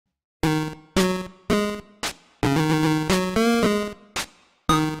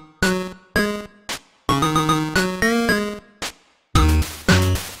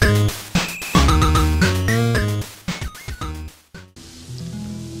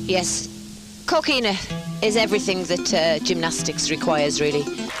Yes, coquina is everything that gymnastics requires, really.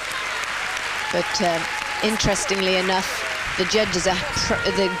 But interestingly enough, the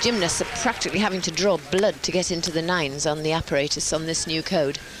gymnasts are practically having to draw blood to get into the nines on the apparatus on this new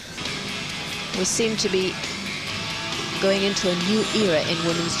code. We seem to be going into a new era in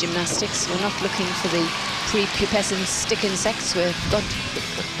women's gymnastics. We're not looking for the prepubescent stick insects. We've got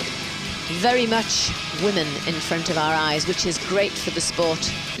very much women in front of our eyes, which is great for the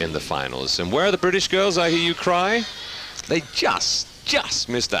sport. In the finals. And where are the British girls? I hear you cry. They just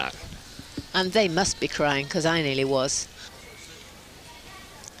missed that. And they must be crying, because I nearly was.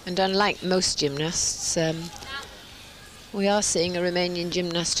 And unlike most gymnasts, we are seeing a Romanian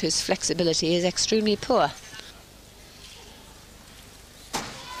gymnast whose flexibility is extremely poor.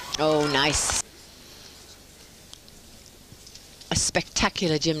 Oh, nice. A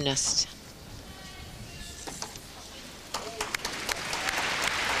spectacular gymnast.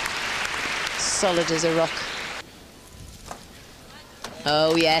 Solid as a rock.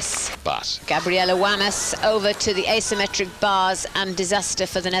 Oh, yes. But Gabriella Wammes over to the asymmetric bars, and disaster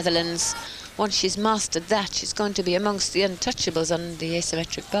for the Netherlands. Once she's mastered that, she's going to be amongst the untouchables on the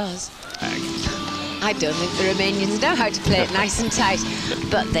asymmetric bars. I don't think the Romanians know how to play it nice and tight,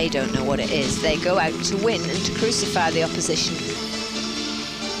 but they don't know what it is. They go out to win and to crucify the opposition.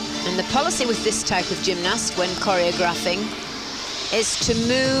 And the policy with this type of gymnast when choreographing is to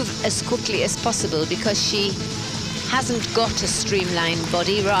move as quickly as possible, because she hasn't got a streamlined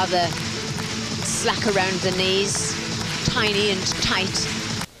body, rather slack around the knees, tiny and tight,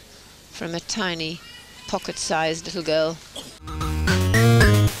 from a tiny pocket-sized little girl.